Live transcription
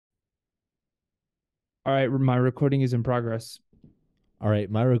All right, my recording is in progress. All right,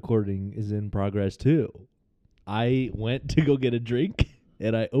 my recording is in progress too. I went to go get a drink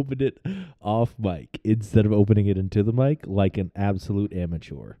and I opened it off mic instead of opening it into the mic like an absolute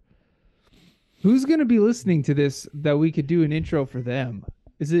amateur. Who's going to be listening to this that we could do an intro for them?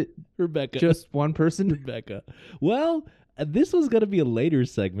 Is it Rebecca, just one person? Rebecca. Well, this was going to be a later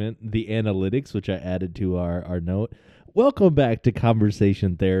segment, the analytics, which I added to our note. Welcome back to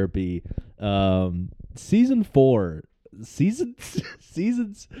Conversation Therapy, season 4.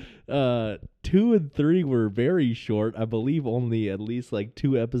 Seasons 2 and 3 were very short. I believe only at least like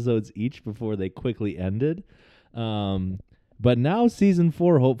 2 episodes each before they quickly ended. But now season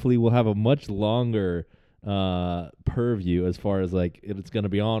 4 hopefully will have a much longer purview as far as like it's going to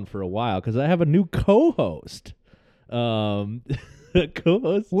be on for a while because I have a new co-host.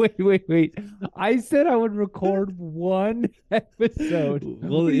 Co-host. Wait. I said I would record one episode.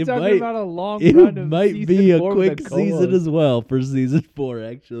 Well, what are you it talking might about a long it run of might season be a 4 with quick co-host? season as well for season 4.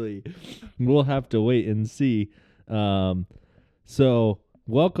 Actually, we'll have to wait and see. So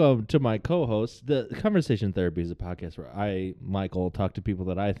welcome to my co-host. The Conversation Therapy is a podcast where I, Michael, talk to people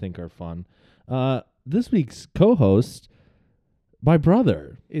that I think are fun. This week's co-host, my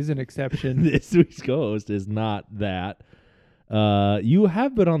brother. Is an exception. This week's co-host is not that. You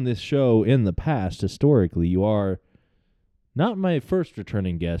have been on this show in the past. Historically, you are not my first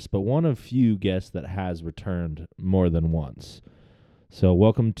returning guest, but one of few guests that has returned more than once. So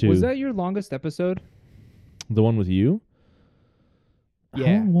welcome to Was that your longest episode? the one with you. How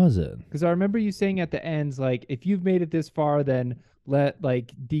Yeah. long was it? Because I remember you saying at the ends, like, if you've made it this far, then let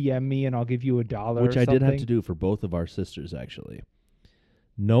like DM me and I'll give you $1. Which or I did have to something. do for both of our sisters, actually.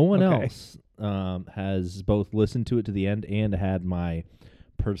 No one Okay. else has both listened to it to the end and had my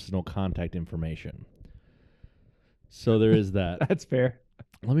personal contact information. So there is that. That's fair.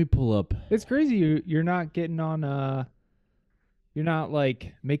 Let me pull up. It's crazy you're not getting on you're not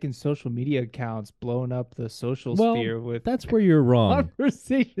like making social media accounts, blowing up the social Well, sphere with that's where you're wrong.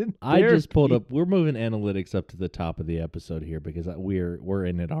 conversation. I just pulled therapy. up. We're moving analytics up to the top of the episode here because we're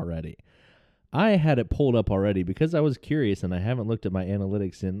in it already. I had it pulled up already because I was curious and I haven't looked at my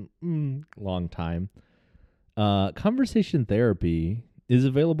analytics in long time. Conversation Therapy is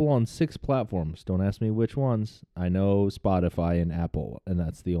available on 6 platforms. Don't ask me which ones. I know Spotify and Apple, and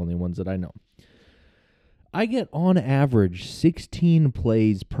that's the only ones that I know. I get on average 16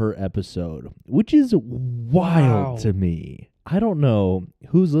 plays per episode, which is wild Wow. to me. I don't know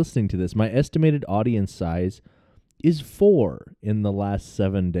who's listening to this. My estimated audience size is 4 in the last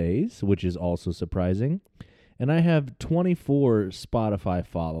 7 days, which is also surprising. And I have 24 Spotify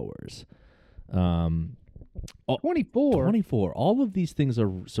followers. 24. 24. All of these things are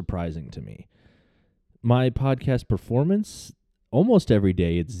surprising to me. My podcast performance, almost every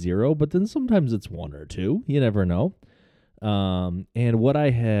day it's 0, but then sometimes it's 1 or 2. You never know. And what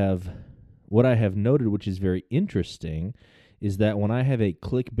I have noted, which is very interesting, is that when I have a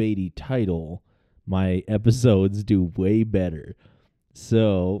clickbaity title, my episodes do way better.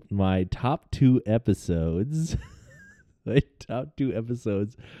 So my top 2 episodes, are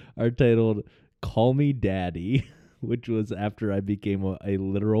titled "Call Me Daddy," which was after I became a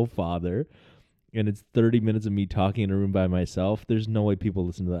literal father, and it's 30 minutes of me talking in a room by myself. There's no way people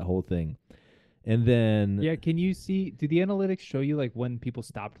listen to that whole thing. And then Yeah, can you see? Do the analytics show you like when people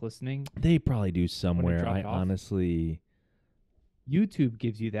stopped listening? they probably do somewhere. I dropped off? honestly, YouTube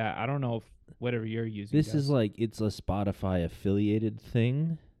gives you that. I don't know if whatever you're using. this is does. like it's a Spotify affiliated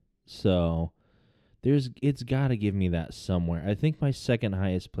thing, so it's got to give me that somewhere. I think my second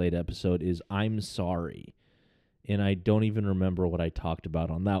highest played episode is "I'm Sorry," and I don't even remember what I talked about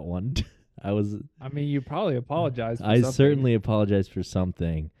on that one. I mean, you probably apologize. For I something. certainly apologize for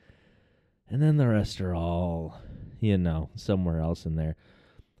something. And then the rest are all, somewhere else in there.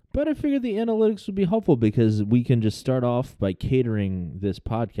 But I figured the analytics would be helpful because we can just start off by catering this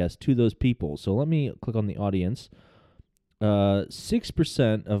podcast to those people. So let me click on the audience.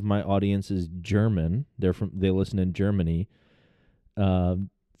 6% of my audience is German. They listen in Germany.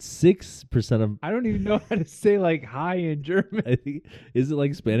 6% of I don't even know how to say like hi in German. I think is it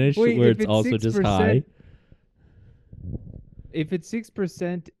like Spanish Wait, where if it's also just hi? If it's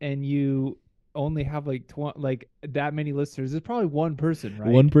 6% and you only have like that many listeners, it's probably one person,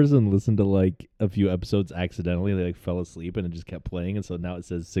 right? One person listened to like a few episodes accidentally. They like fell asleep and it just kept playing, and so now it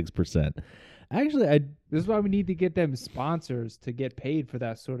says 6%. Actually, This is why we need to get them sponsors to get paid for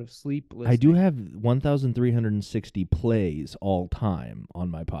that sort of sleep listening. I do have 1,360 plays all time on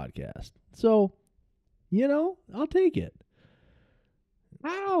my podcast, so I'll take it.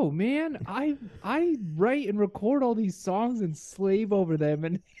 How, man? I write and record all these songs and slave over them,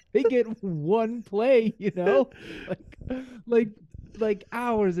 and they get one play. Like like like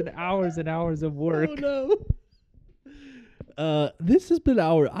hours and hours and hours of Oh work. no. This has been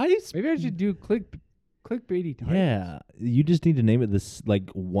our Maybe I should do clickbaity titles. Yeah, you just need to name it this like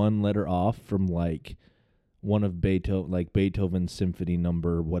one letter off from like one of Beethoven's symphony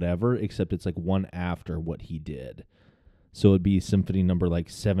number whatever, except it's like one after what he did. So it'd be symphony number like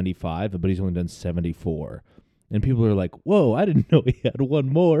 75, but he's only done 74. And people are like, "Whoa, I didn't know he had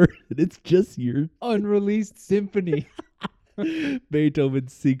one more." And it's just your Unreleased symphony.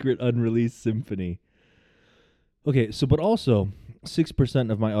 Beethoven's secret unreleased symphony. Okay, so but also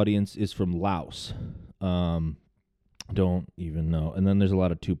 6% of my audience is from Laos. Don't even know. And then there's a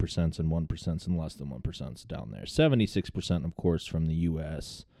lot of 2% and 1% and less than 1% down there. 76%, of course, from the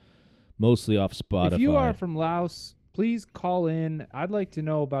U.S., mostly off Spotify. If you are from Laos, please call in. I'd like to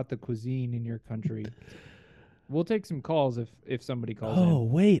know about the cuisine in your country. We'll take some calls if somebody calls in. Oh,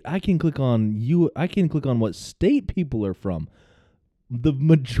 wait. I can click on what state people are from. The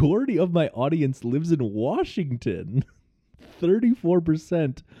majority of my audience lives in Washington.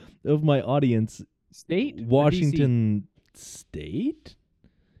 34% of my audience State? Or Washington State?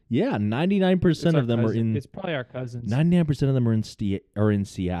 Yeah, 99% of them are in. It's probably our cousins. 99% of them are in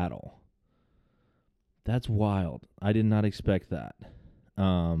Seattle. That's wild. I did not expect that.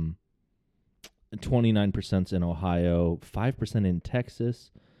 29% in Ohio, 5% in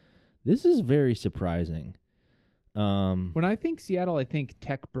Texas. This is very surprising. When I think Seattle, I think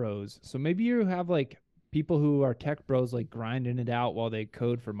tech bros. So maybe you have like people who are tech bros like grinding it out while they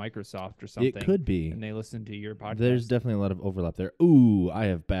code for Microsoft or something. It could be. And they listen to your podcast. There's definitely a lot of overlap there. Ooh, I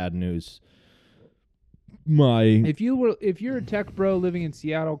have bad news. If you're a tech bro living in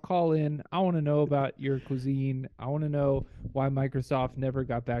Seattle, call in. I want to know about your cuisine. I want to know why Microsoft never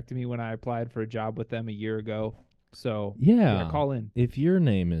got back to me when I applied for a job with them a year ago. So yeah, call in. If your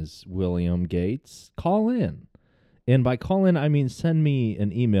name is William Gates, call in. And by call in, I mean send me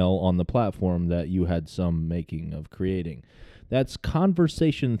an email on the platform that you had some making of creating. That's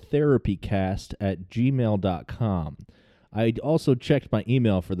conversationtherapycast@gmail.com. I also checked my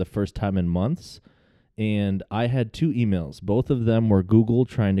email for the first time in months, and I had 2 emails. Both of them were Google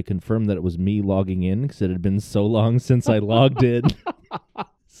trying to confirm that it was me logging in because it had been so long since I logged in.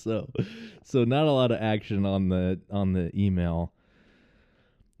 So not a lot of action on the email.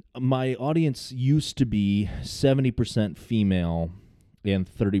 My audience used to be 70% female and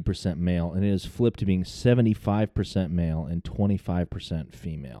 30% male, and it has flipped to being 75% male and 25%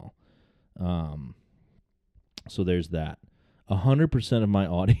 female. So there's that. 100% of my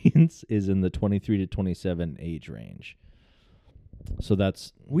audience is in the 23 to 27 age range. So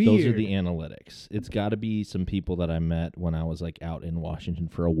those are the analytics. It's got to be some people that I met when I was like out in Washington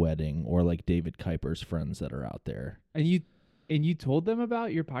for a wedding, or like David Kuiper's friends that are out there. And you told them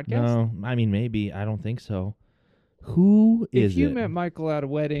about your podcast? No, I mean maybe. I don't think so. Who is it? If you met Michael at a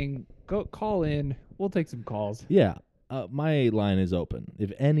wedding, go call in. We'll take some calls. Yeah, my line is open.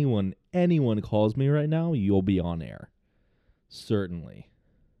 If anyone calls me right now, you'll be on air. Certainly.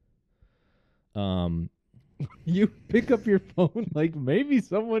 You pick up your phone like maybe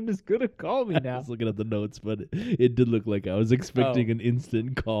someone is gonna call me I now. was looking at the notes, but it did look like I was expecting an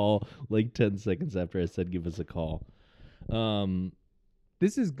instant call like 10 seconds after I said give us a call.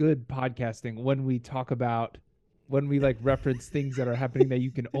 This is good podcasting when we like reference things that are happening that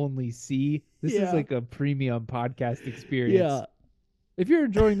you can only see. This is like a premium podcast experience. Yeah. If you're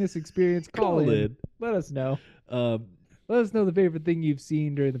enjoying this experience, call in. Let us know. Let us know the favorite thing you've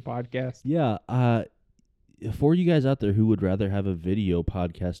seen during the podcast. Yeah. For you guys out there who would rather have a video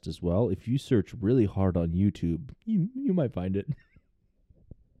podcast as well, if you search really hard on YouTube, you might find it.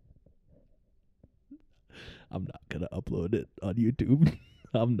 I'm not going to upload it on YouTube.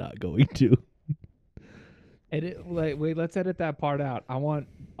 I'm not going to. Wait, let's edit that part out. I want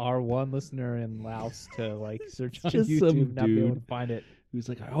our one listener in Laos to like search on Just YouTube some and not be able to dude find it. Who's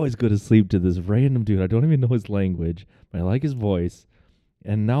like, I always go to sleep to this random dude. I don't even know his language, but I like his voice.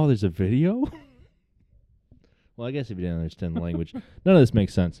 And now there's a video? Well, I guess if you didn't understand the language, none of this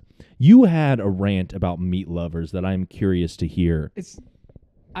makes sense. You had a rant about meat lovers that I'm curious to hear.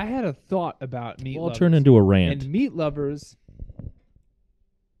 I had a thought about meat lovers. I'll turn into a rant. And meat lovers,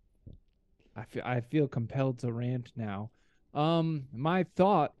 I feel compelled to rant now. My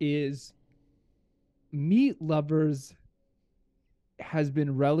thought is meat lovers has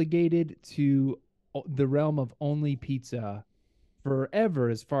been relegated to the realm of only pizza forever,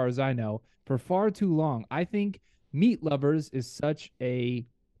 as far as I know, for far too long. I think meat lovers is such a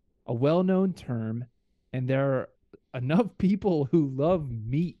well-known term, and there enough people who love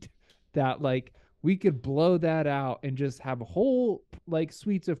meat that like we could blow that out and just have a whole like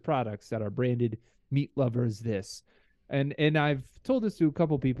suites of products that are branded meat lovers this. And I've told this to a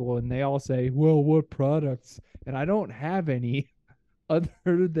couple people and they all say, "Well, what products?" And I don't have any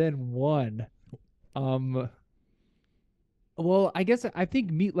other than one. Um well, I guess I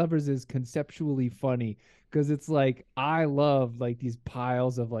think meat lovers is conceptually funny because it's like I love like these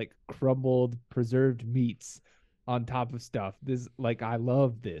piles of like crumbled preserved meats on top of stuff. This like I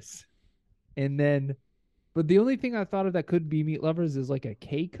love this. And then but the only thing I thought of that could be meat lovers is like a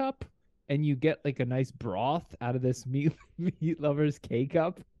K cup and you get like a nice broth out of this meat meat lovers K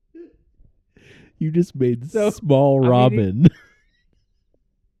cup. You just made So, small I mean, ramen.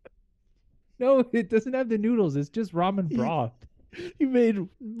 no, it doesn't have the noodles. It's just ramen broth. You made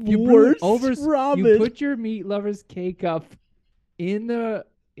You brew worse it over. ramen. You put your meat lovers K cup in the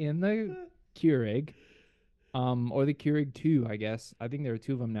Keurig, or the Keurig 2, I guess. I think there are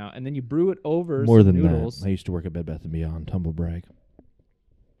two of them now. And then you brew it over More some than noodles. that. I used to work at Bed Bath & Beyond. Humble brag.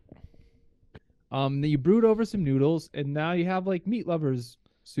 Then you brew it over some noodles, and now you have like meat lovers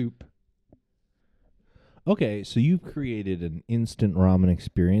soup. Okay, so you've created an instant ramen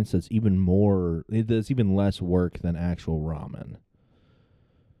experience that's even less work than actual ramen.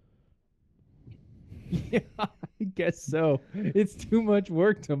 Yeah, I guess so. It's too much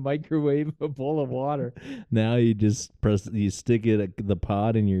work to microwave a bowl of water. Now you just stick the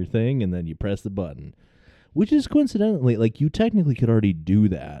pod in your thing, and then you press the button. Which is coincidentally, like, you technically could already do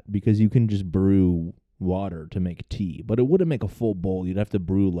that because you can just brew water to make tea, but it wouldn't make a full bowl. You'd have to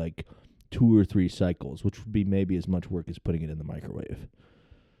brew like 2 or 3 cycles, which would be maybe as much work as putting it in the microwave.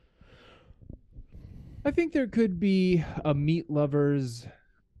 I think there could be a meat lovers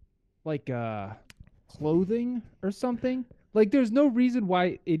like clothing or something. Like there's no reason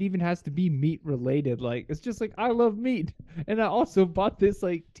why it even has to be meat related. Like it's just like I love meat. And I also bought this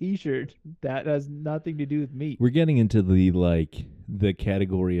like t-shirt that has nothing to do with meat. We're getting into the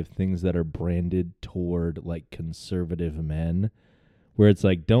category of things that are branded toward like conservative men, where it's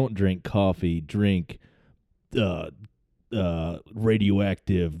like, don't drink coffee, drink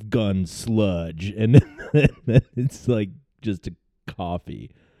radioactive gun sludge, and then it's like just a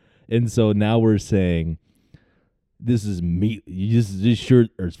coffee. And so now we're saying this is meat. This shirt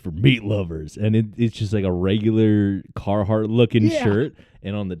is for meat lovers, and it's just like a regular Carhartt looking shirt,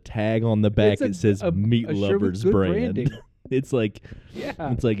 and on the tag on the back it says meat lovers brand. It's like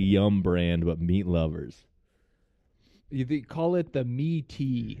it's like Yum brand, but meat lovers. You call it the Me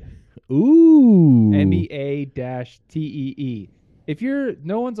Tee. Ooh. MEA-TEE. If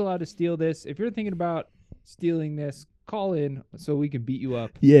no one's allowed to steal this. If you're thinking about stealing this, call in so we can beat you up.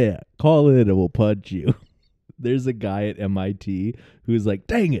 Yeah, call in and we'll punch you. There's a guy at MIT who's like,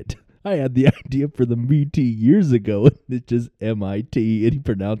 dang it, I had the idea for the Me Tee years ago, and it's just MIT, and he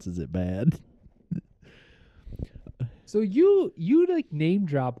pronounces it bad. So you like name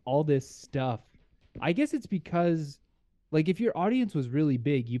drop all this stuff. I guess it's because like if your audience was really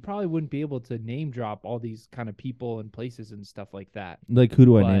big, you probably wouldn't be able to name drop all these kind of people and places and stuff like that. Like who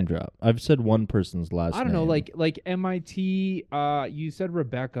do I name drop? I've said one person's last name. I don't know, like MIT, you said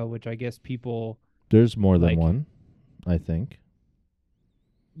Rebecca, which I guess people There's more than one, I think.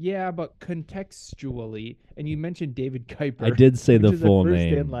 Yeah, but contextually, and you mentioned David Kuiper. I did say the full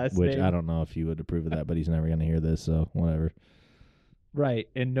name, which I don't know if you would approve of that, but he's never going to hear this, so whatever. Right,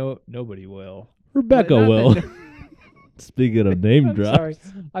 and nobody will. Rebecca will. Speaking of name drops. Sorry,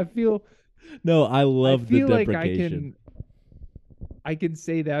 I feel. No, I love the Like deprecation. I can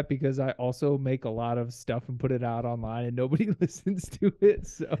say that because I also make a lot of stuff and put it out online, and nobody listens to it.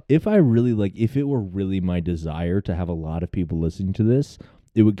 So if it were really my desire to have a lot of people listening to this,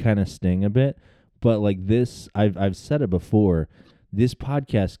 it would kind of sting a bit. But like this, I've said it before. This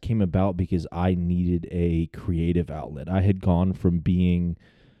podcast came about because I needed a creative outlet. I had gone from being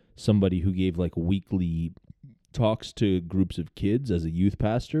somebody who gave like weekly talks to groups of kids as a youth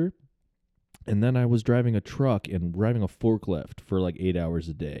pastor, and then I was driving a truck and driving a forklift for like 8 hours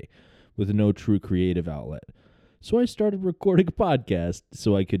a day with no true creative outlet. So I started recording a podcast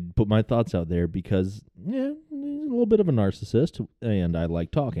so I could put my thoughts out there because, yeah, I'm a little bit of a narcissist and I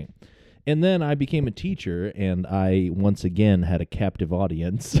like talking. And then I became a teacher and I once again had a captive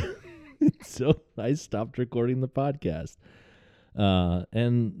audience. So I stopped recording the podcast.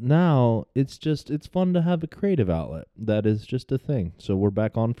 And now it's fun to have a creative outlet. That is just a thing. So we're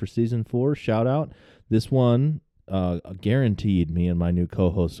back on for season 4. Shout out. This one, guaranteed me and my new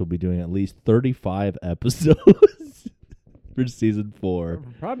co-host will be doing at least 35 episodes for season 4.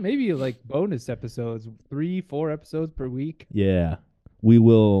 Probably maybe like bonus episodes, 3-4 episodes per week. Yeah. we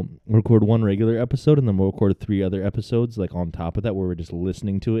will record one regular episode and then we'll record 3 other episodes like on top of that where we're just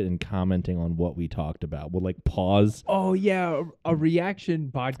listening to it and commenting on what we talked about. We'll like pause. Oh yeah, a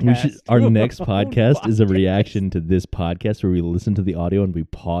reaction podcast. Our to next our podcast is a podcast. reaction to this podcast where we listen to the audio and we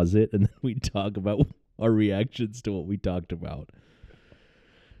pause it and then we talk about our reactions to what we talked about.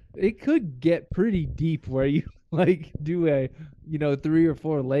 It could get pretty deep where you like do a 3 or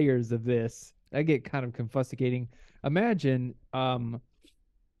 4 layers of this. That get kind of confuscating. Imagine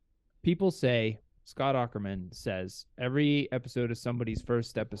people say, Scott Ackerman says, every episode is somebody's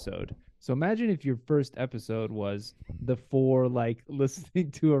first episode. So imagine if your first episode was the 4 like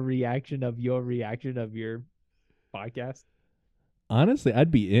listening to a reaction of your podcast. Honestly,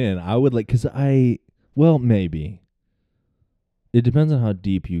 I'd be in. I would like, because maybe. It depends on how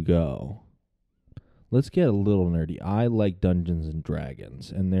deep you go. Let's get a little nerdy. I like Dungeons and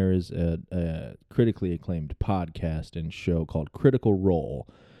Dragons, and there is a critically acclaimed podcast and show called Critical Role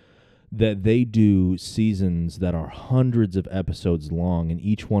that they do seasons that are hundreds of episodes long, and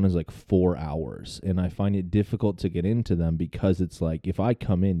each one is like 4 hours. And I find it difficult to get into them because it's like, if I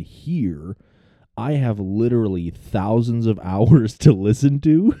come in here, I have literally thousands of hours to listen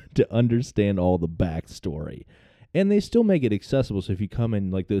to understand all the backstory. And they still make it accessible, so if you come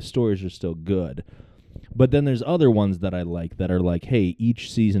in, like, the stories are still good. But then there's other ones that I like that are like, hey,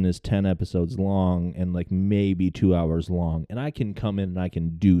 each season is 10 episodes long and like maybe 2 hours long, and I can come in and I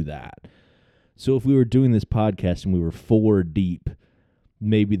can do that. So if we were doing this podcast and we were 4 deep,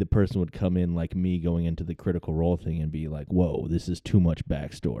 maybe the person would come in like me going into the Critical Role thing and be like, whoa, this is too much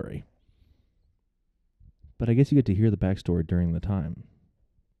backstory. But I guess you get to hear the backstory during the time.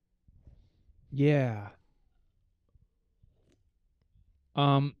 Yeah.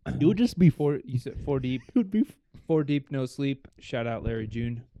 It would just be 4. You said 4 deep. It would be 4 deep, no sleep. Shout out Larry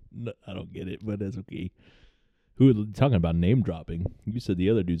June. No, I don't get it, but that's okay. Who are talking about name dropping? You said the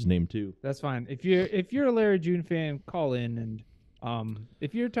other dude's name too. That's fine. If you're a Larry June fan, call in, and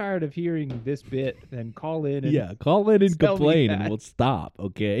if you're tired of hearing this bit, then call in. And call in and tell me complain, and that. we'll stop.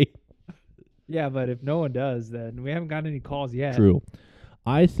 Okay. Yeah, but if no one does, then we haven't gotten any calls yet. True.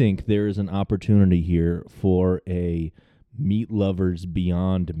 I think there is an opportunity here for a Meat Lovers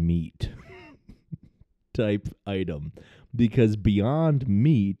Beyond Meat type item, because Beyond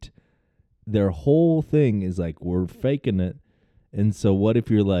Meat, their whole thing is like, we're faking it. And so what if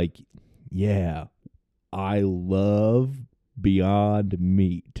you're like, yeah, I love Beyond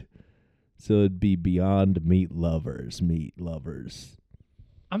Meat, so it'd be Beyond Meat Lovers.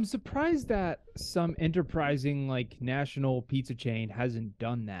 I'm surprised that some enterprising like national pizza chain hasn't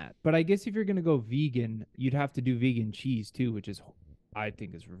done that. But I guess if you're gonna go vegan, you'd have to do vegan cheese too, which is, I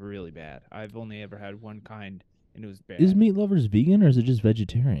think, is really bad. I've only ever had one kind, and it was bad. Is Meat Lovers vegan or is it just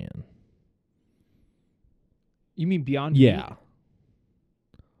vegetarian? You mean Beyond Yeah. Meat?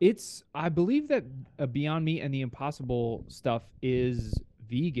 It's, I believe that Beyond Meat and the Impossible stuff is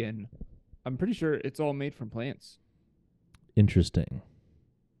vegan. I'm pretty sure it's all made from plants. Interesting.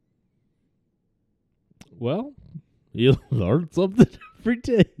 Well, you learn something every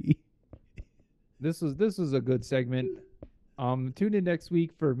day. This was a good segment. Tune in next week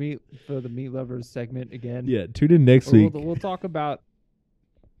for the Meat Lovers segment again. Yeah, tune in next week. We'll talk about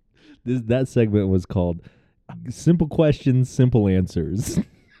That segment was called Simple Questions, Simple Answers.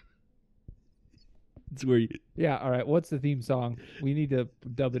 It's where Yeah, all right. What's the theme song? We need to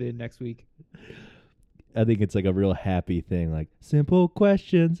dub it in next week. I think it's like a real happy thing, like simple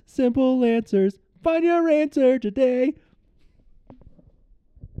questions, simple answers. Find your answer today.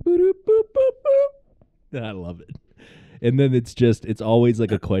 Boop, boop, boop, boop. I love it. And then it's always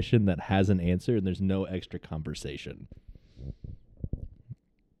like a question that has an answer and there's no extra conversation.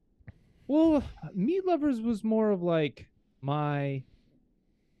 Well, Meat Lovers was more of like I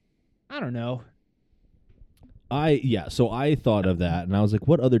don't know. So I thought of that and I was like,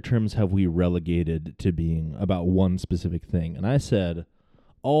 what other terms have we relegated to being about one specific thing? And I said,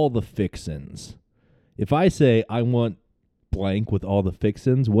 all the fixins. If I say I want blank with all the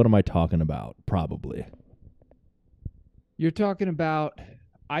fixins, what am I talking about? Probably. You're talking about,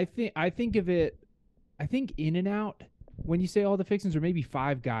 I think In-N-Out, when you say all the fixins, or maybe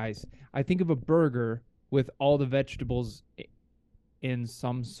Five Guys, I think of a burger with all the vegetables in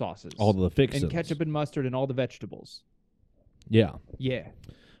some sauces. All the fixins. And ketchup and mustard and all the vegetables. Yeah. Yeah.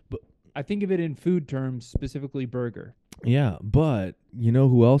 But I think of it in food terms, specifically burger. yeah, but you know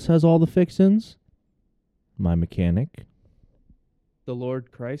who else has all the fixins? My mechanic. The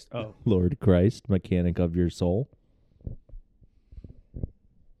Lord Christ. Oh. Lord Christ, mechanic of your soul.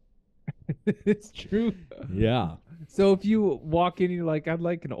 It's true. Yeah. So if you walk in and you're like, I'd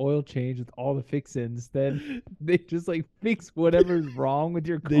like an oil change with all the fixins, then they just like fix whatever's wrong with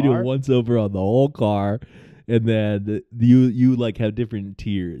your They do car. once over on the whole car, and then you like have different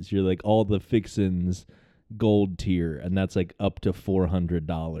tiers. You're like all the fixins gold tier, and that's like up to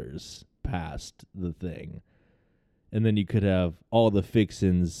 $400 past the thing. And then you could have all the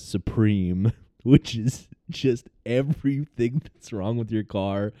fixins supreme, which is just everything that's wrong with your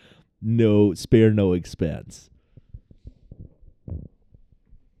car, no spare no expense.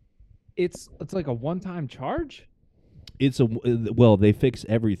 It's like a one-time charge? It's a well, they fix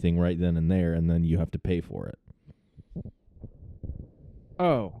everything right then and there, and then you have to pay for it.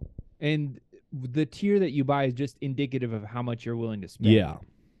 Oh. And the tier that you buy is just indicative of how much you're willing to spend. Yeah,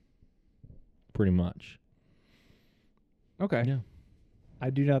 pretty much. Okay. Yeah. I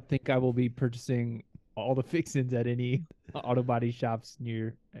do not think I will be purchasing all the fixins at any auto body shops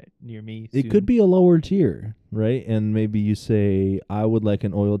near me. It could be a lower tier, right? And maybe you say, I would like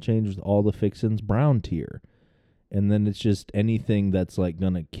an oil change with all the fixins brown tier. And then it's just anything that's like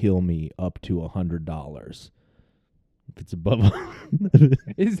gonna kill me up to $100. If it's above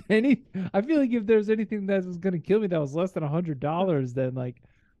Is any? I feel like if there's anything that was gonna kill me that was less than $100, then like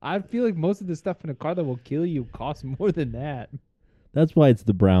I feel like most of the stuff in a car that will kill you costs more than that. That's why it's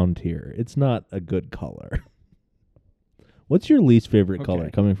the brown tier. It's not a good color. What's your least favorite color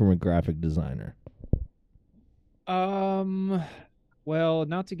Okay. coming from a graphic designer? Well,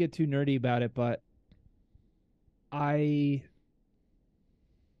 not to get too nerdy about it, but I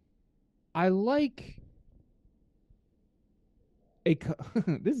I like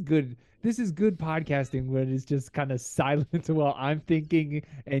this is good. This is good podcasting when it's just kind of silent while I'm thinking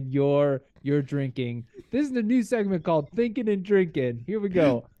and you're drinking. This is a new segment called Thinking and Drinking. Here we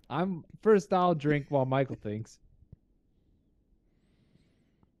go. I'll drink while Michael thinks.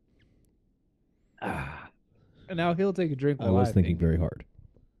 Ah. And now he'll take a drink I while was I thinking think. very hard.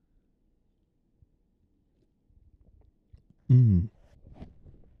 Mm.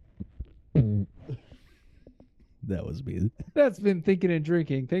 That was me. That's been Thinking and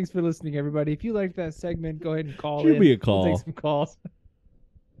Drinking. Thanks for listening, everybody. If you liked that segment, go ahead and call Shoot in. me a We'll call. take some calls.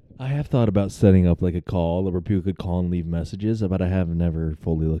 I have thought about setting up like a call where people could call and leave messages, but I have never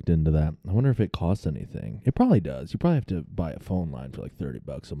fully looked into that. I wonder if it costs anything. It probably does. You probably have to buy a phone line for like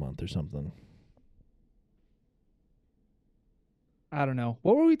 $30 a month or something. I don't know.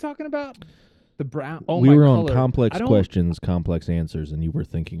 What were we talking about? The brown. Oh, we my were color. on complex I don't- questions, complex answers, and you were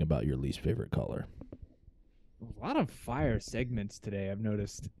thinking about your least favorite color. A lot of fire segments today, I've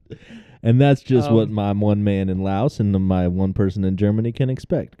noticed. And that's just what Um, my one man in Laos and my one person in Germany can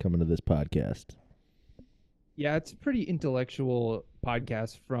expect coming to this podcast. Yeah, it's a pretty intellectual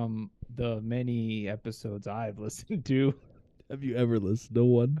podcast from the many episodes I've listened to. Have you ever listened to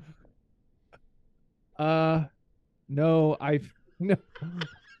one? No, I've no,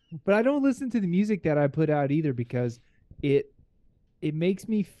 but I don't listen to the music that I put out either because it it makes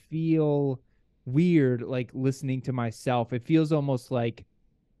me feel weird like listening to myself. It feels almost like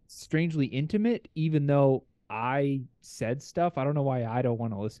strangely intimate, even though I said stuff. I don't know why I don't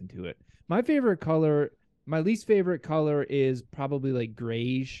want to listen to it. My least favorite color is probably like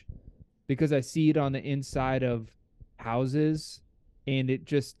grayish because I see it on the inside of houses and it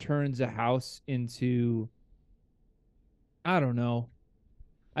just turns a house into, I don't know.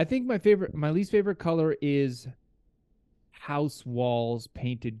 I think my least favorite color is house walls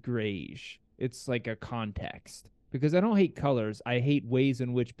painted grayish. It's like a context because I don't hate colors. I hate ways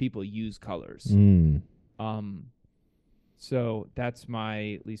in which people use colors. Mm. So that's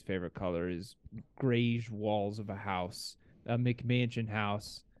my least favorite color is grayish walls of a house, a McMansion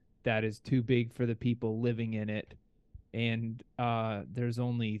house that is too big for the people living in it. And there's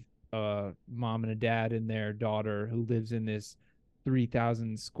only a mom and a dad and their daughter who lives in this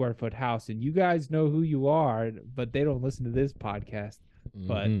 3,000 square foot house. And you guys know who you are, but they don't listen to this podcast,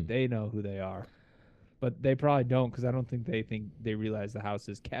 but Mhm. they know who they are. But they probably don't because I don't think they realize the house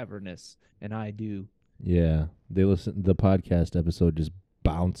is cavernous, and I do. Yeah, they listen. The podcast episode just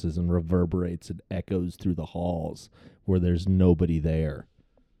bounces and reverberates and echoes through the halls where there's nobody there.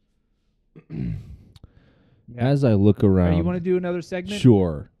 Yeah. As I look around, You want to do another segment?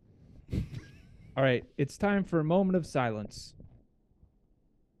 Sure. All right, it's time for a moment of silence.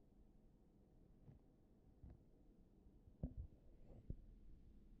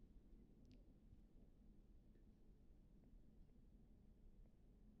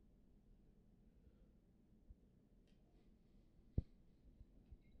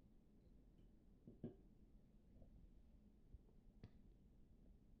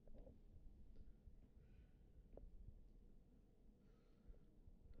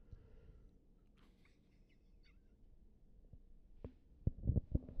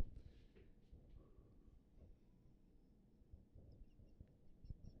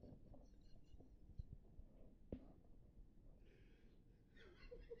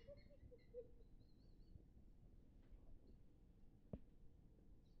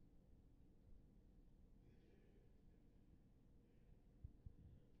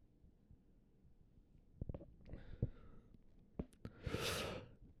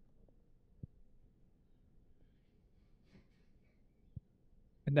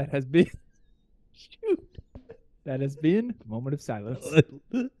 And that has been shoot. That has been a moment of silence.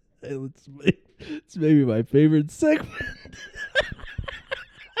 It's maybe my favorite segment.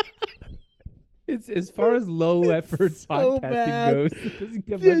 It's as far as low effort It's so podcasting bad. goes. It doesn't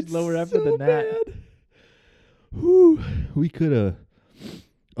get much It's lower effort so than that. bad. Whew. We could have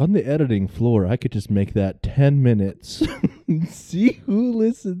on the editing floor. I could just make that 10 minutes. See who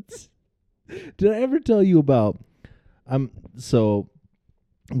listens. Did I ever tell you about? So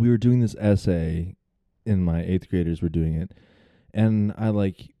we were doing this essay, and my 8th graders were doing it, and I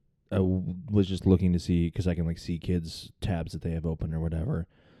was just looking to see because I can see kids' tabs that they have open or whatever.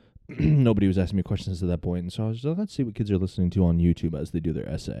 Nobody was asking me questions at that point, and so I was just let's see what kids are listening to on YouTube as they do their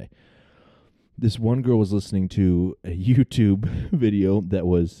essay. This one girl was listening to a YouTube video that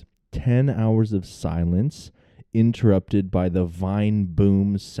was 10 hours of silence interrupted by the Vine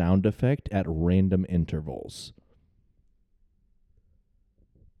boom sound effect at random intervals.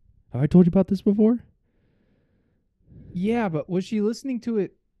 Have I told you about this before? Yeah, but was she listening to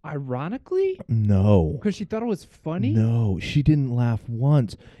it ironically? No. Because she thought it was funny? No, she didn't laugh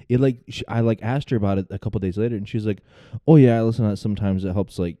once. I asked her about it a couple days later, and she was like, "Oh yeah, I listen to that sometimes. It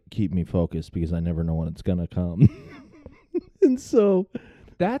helps keep me focused because I never know when it's gonna come." And so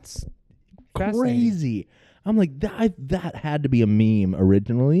That's fascinating. crazy. I'm like that had to be a meme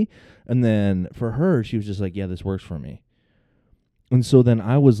originally, and then for her, she was just like, "Yeah, this works for me." And so then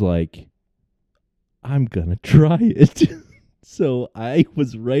I was like, "I'm gonna try it." So I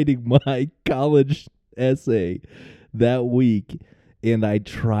was writing my college essay that week, and I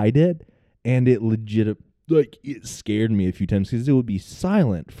tried it, and it legit it scared me a few times because it would be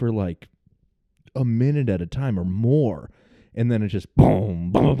silent for a minute at a time or more, and then it just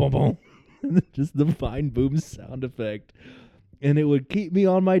boom, boom, boom, boom, and then just the Vine boom sound effect, and it would keep me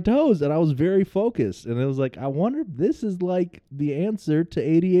on my toes, and I was very focused, and it was like, I wonder if this is the answer to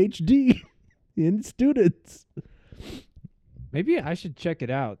ADHD in students. Maybe I should check it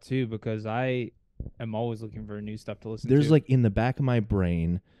out too, because I am always looking for new stuff to listen to. There's in the back of my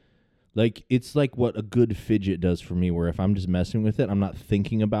brain, it's what a good fidget does for me, where if I'm just messing with it, I'm not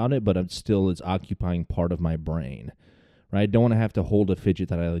thinking about it, but it's occupying part of my brain. Right? I don't want to have to hold a fidget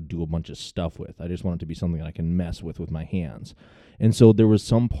that I do a bunch of stuff with. I just want it to be something I can mess with my hands. And so there was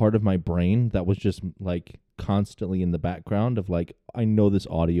some part of my brain that was just constantly in the background of I know this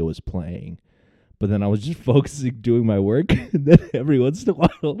audio is playing. But then I was just focusing doing my work, and then every once in a while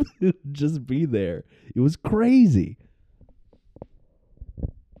it would just be there. It was crazy.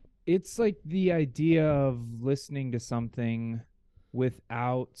 It's the idea of listening to something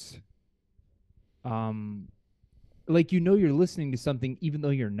without you're listening to something even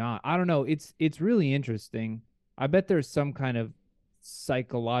though you're not. I don't know. It's really interesting. I bet there's some kind of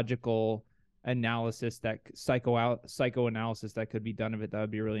psychological analysis psychoanalysis that could be done of it. That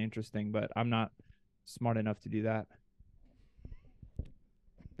would be really interesting, but I'm not smart enough to do that.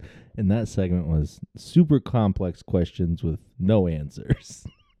 And that segment was super complex questions with no answers.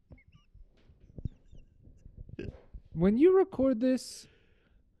 When you record this,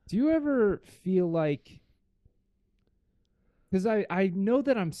 do you ever feel because I know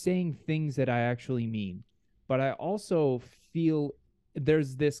that I'm saying things that I actually mean, but I also feel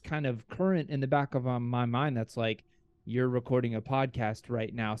there's this kind of current in the back of my mind that's you're recording a podcast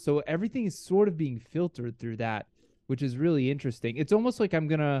right now. So everything is sort of being filtered through that, which is really interesting. It's almost like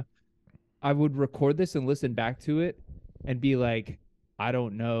I would record this and listen back to it and be I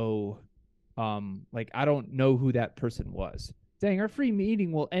don't know. I don't know who that person was. Dang, our free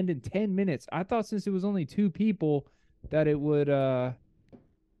meeting will end in 10 minutes. I thought since it was only 2 people that it would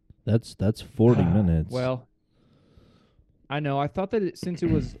That's 40 minutes. Well, I know. I thought that since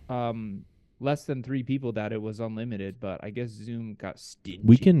it was less than 3 people that it was unlimited, but I guess Zoom got stingy.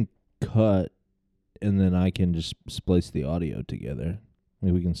 We can cut, and then I can just splice the audio together.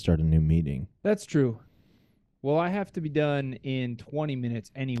 Maybe we can start a new meeting. That's true. Well, I have to be done in 20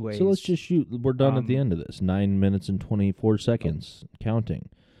 minutes anyway. So let's just shoot. We're done at the end of this. 9 minutes and 24 seconds, counting.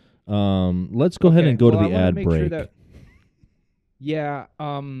 Let's go ahead and go to the ad break.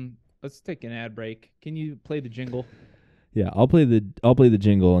 Let's take an ad break. Can you play the jingle? Yeah, I'll play the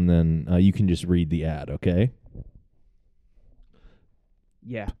jingle, and then you can just read the ad, okay?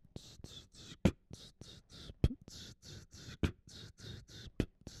 Yeah.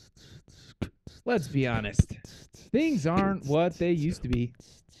 Let's be honest. Things aren't what they used to be.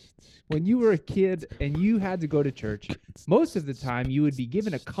 when you were a kid and you had to go to church, most of the time you would be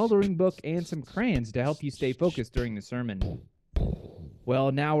given a coloring book and some crayons to help you stay focused during the sermon.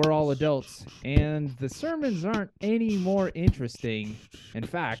 Well, now we're all adults, and the sermons aren't any more interesting. In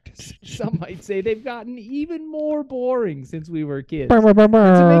fact, some might say they've gotten even more boring since we were kids. And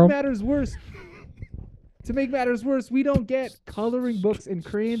to make matters worse, we don't get coloring books and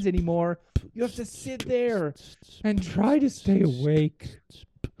crayons anymore. You have to sit there and try to stay awake.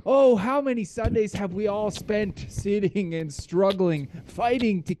 Oh, how many Sundays have we all spent sitting and struggling,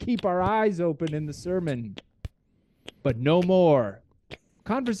 fighting to keep our eyes open in the sermon? But no more.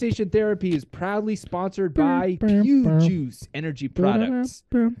 Conversation Therapy is proudly sponsored by Pew Juice Energy Products,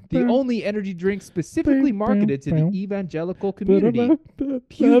 the only energy drink specifically marketed to the evangelical community.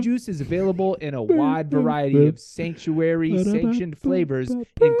 Pew Juice is available in a wide variety of sanctuary-sanctioned flavors,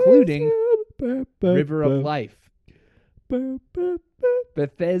 including River of Life,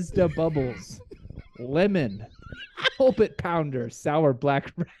 Bethesda Bubbles, Lemon, Pulpit Pounder, Sour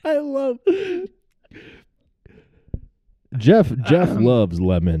Black. I love Jeff loves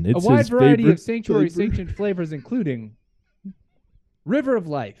lemon. It's a wide his variety favorite of sanctuary flavor. sanctioned flavors, including River of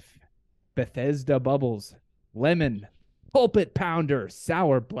Life, Bethesda Bubbles, Lemon, Pulpit Pounder,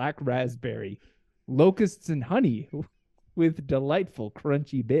 Sour Black Raspberry, Locusts and Honey with delightful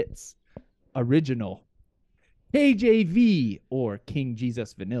crunchy bits, Original, KJV or King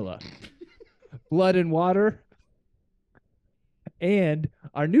Jesus Vanilla, Blood and Water, and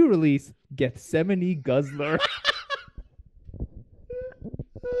our new release, Gethsemane Guzzler.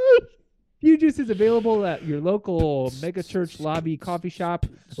 Pew Juice is available at your local megachurch lobby coffee shop,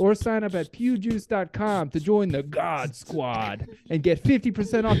 or sign up at pewjuice.com to join the God Squad and get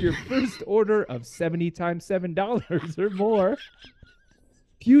 50% off your first order of 70 times $7 or more.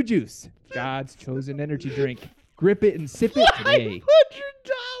 Pew Juice, God's chosen energy drink. Grip it and sip it today. $100.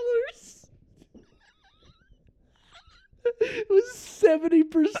 It was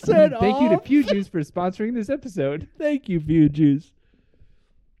 70% off. Thank you to Pew Juice for sponsoring this episode. Thank you, Pew Juice.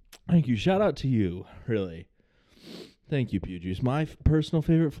 Thank you. Shout out to you, really. Thank you, Pew Juice. My personal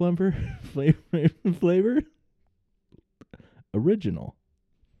favorite flavor, Original.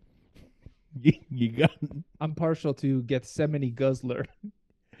 You got. I'm partial to Gethsemane Guzzler.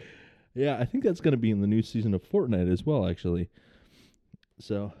 Yeah, I think that's going to be in the new season of Fortnite as well, actually.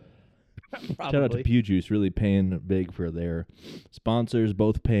 So, shout out to Pew Juice, really paying big for their sponsors,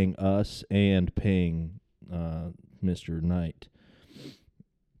 both paying us and paying Mr. Knight.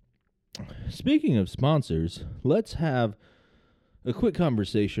 Speaking of sponsors, let's have a quick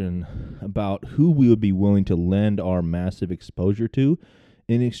conversation about who we would be willing to lend our massive exposure to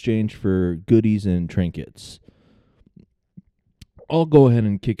in exchange for goodies and trinkets. I'll go ahead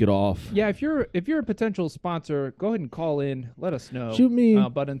and kick it off. Yeah, if you're a potential sponsor, go ahead and call in. Let us know. Shoot me.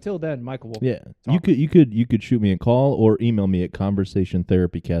 But until then, Michael will. Yeah, talk. you could shoot me a call or email me at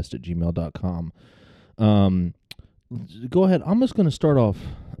conversationtherapycast@gmail.com. Go ahead. I'm just going to start off.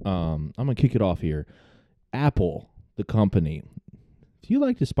 I'm going to kick it off here. Apple, the company. If you'd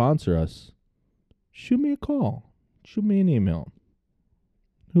like to sponsor us, shoot me a call. Shoot me an email.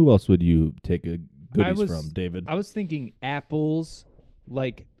 Who else would you take a goodies from, David? I was thinking apples,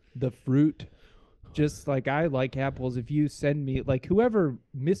 like the fruit. Just like I like apples. If you send me, like whoever,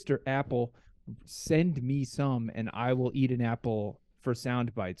 Mr. Apple, send me some and I will eat an apple for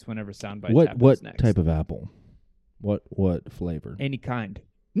Sound Bites whenever Sound Bites happens What next. type of apple? What flavor? Any kind.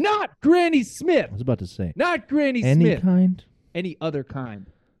 Not Granny Smith. I was about to say. Not Granny Any Smith. kind? Any other kind.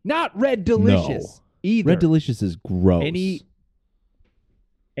 Not Red Delicious either. Red Delicious is gross.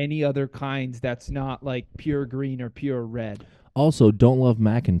 Any other kinds that's not like pure green or pure red. Also, don't love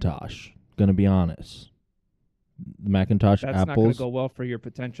Macintosh. Gonna be honest. Macintosh That's apples. not going to go well for your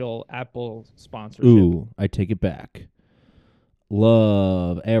potential Apple sponsorship. Ooh, I take it back.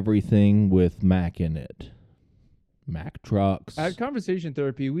 Love everything with Mac in it. Mac trucks. At Conversation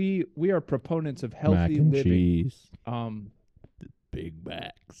Therapy, we are proponents of Mac healthy and living. cheese. Big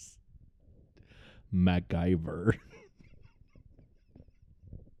Macs. MacGyver.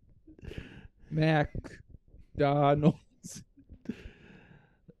 McDonald's.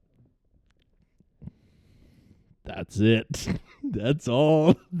 That's it. That's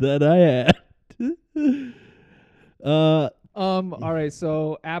all that I had. All right,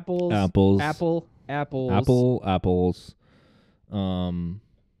 so apples. Apples. Apples. Apples.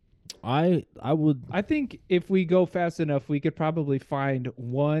 I would. I think if we go fast enough, we could probably find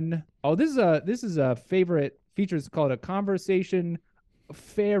one. Oh, this is a favorite feature. It's called a conversation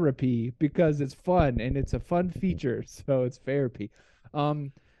therapy because it's fun and it's a fun feature. So it's therapy.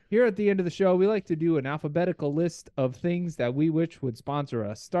 Here at the end of the show, we like to do an alphabetical list of things that we wish would sponsor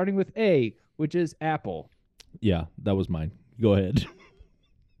us, starting with A, which is Apple. Yeah, that was mine. Go ahead.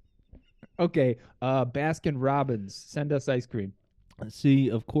 Okay, Baskin Robbins, send us ice cream. See,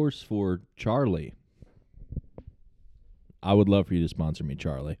 of course, for Charlie, I would love for you to sponsor me,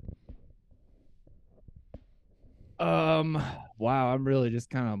 Charlie. Wow, I'm really just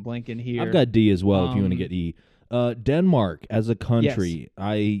kind of blanking here. I've got D as well if you want to get E. Denmark as a country.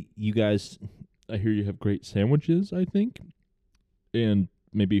 Yes. You guys, I hear you have great sandwiches, I think, and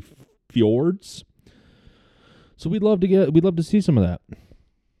maybe fjords. So we'd love to see some of that.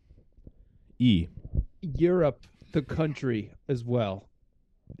 E. Europe, the country, as well.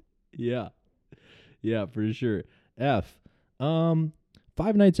 Yeah, for sure. F.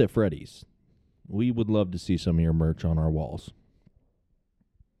 Five Nights at Freddy's. We would love to see some of your merch on our walls.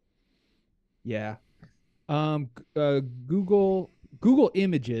 Yeah. Google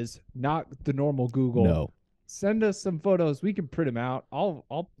Images, not the normal Google. No. Send us some photos. We can print them out.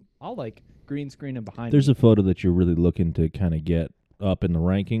 I'll like green screen them behind. There's me. a photo that you're really looking to kind of get up in the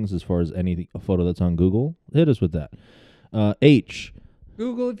rankings as far as a photo that's on Google. Hit us with that. H.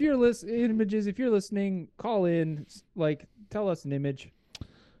 Google, if you're listening, call in. Like, tell us an image.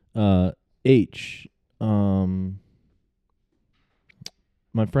 H. My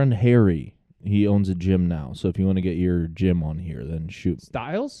friend Harry, he owns a gym now. So if you want to get your gym on here, then shoot.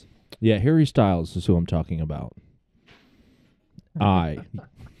 Styles? Yeah, Harry Styles is who I'm talking about.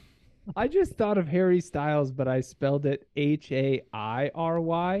 I just thought of Harry Styles, but I spelled it Hairy,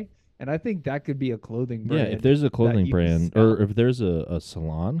 and I think that could be a clothing brand. Yeah, if there's a clothing you brand sell. or if there's a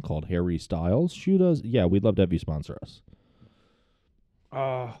salon called Harry Styles, shoot us. Yeah, we'd love to have you sponsor us.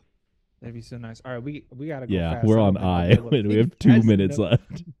 Oh, that'd be so nice. All right, we gotta go. Yeah, fast. we're I on don't think I'll I. be able to We have think 2 fast minutes enough.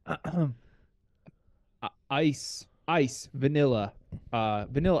 left. Ice, vanilla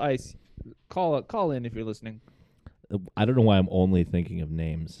ice. Call in if you're listening. I don't know why I'm only thinking of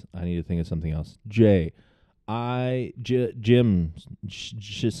names. I need to think of something else. J. Slim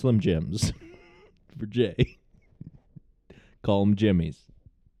Jims for J. Call them Jimmies.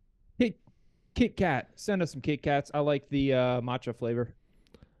 Kit Kat. Send us some Kit Kats. I like the matcha flavor.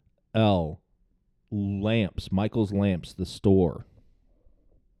 L. Lamps. Michael's Lamps, the store.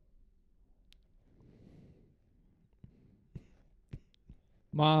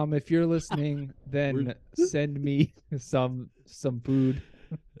 Mom, if you're listening, then send me some food.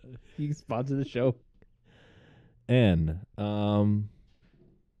 You can sponsor the show. N.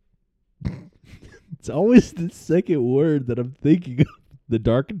 It's always the second word that I'm thinking of. The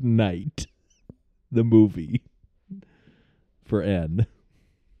Dark Knight, the movie. For N.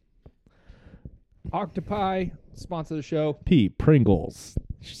 Octopi, sponsor the show. P. Pringles.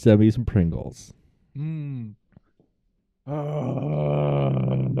 She sent me some Pringles. We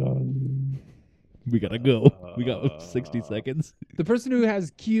gotta go. We got 60 seconds. The person who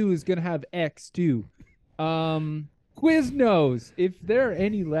has Q is gonna have X too. Quiznos, if there are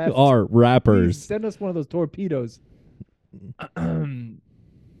any left, Are please rappers. send us one of those torpedoes.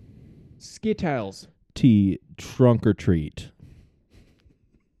 Skittles, T. Trunk or treat.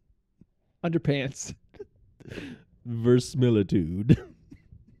 underpants, Verisimilitude.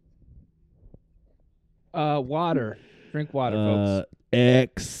 water. Drink water, folks.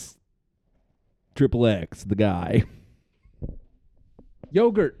 X. Triple X, the guy.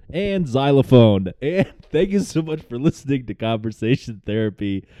 Yogurt. And xylophone. And thank you so much for listening to Conversation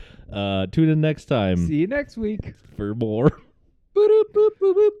Therapy. Tune in next time See you next week. for more. Boop, boop,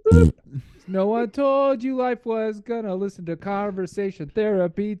 boop, boop, boop. No one told you life was gonna listen to Conversation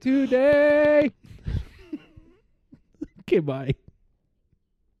Therapy today. Okay, bye.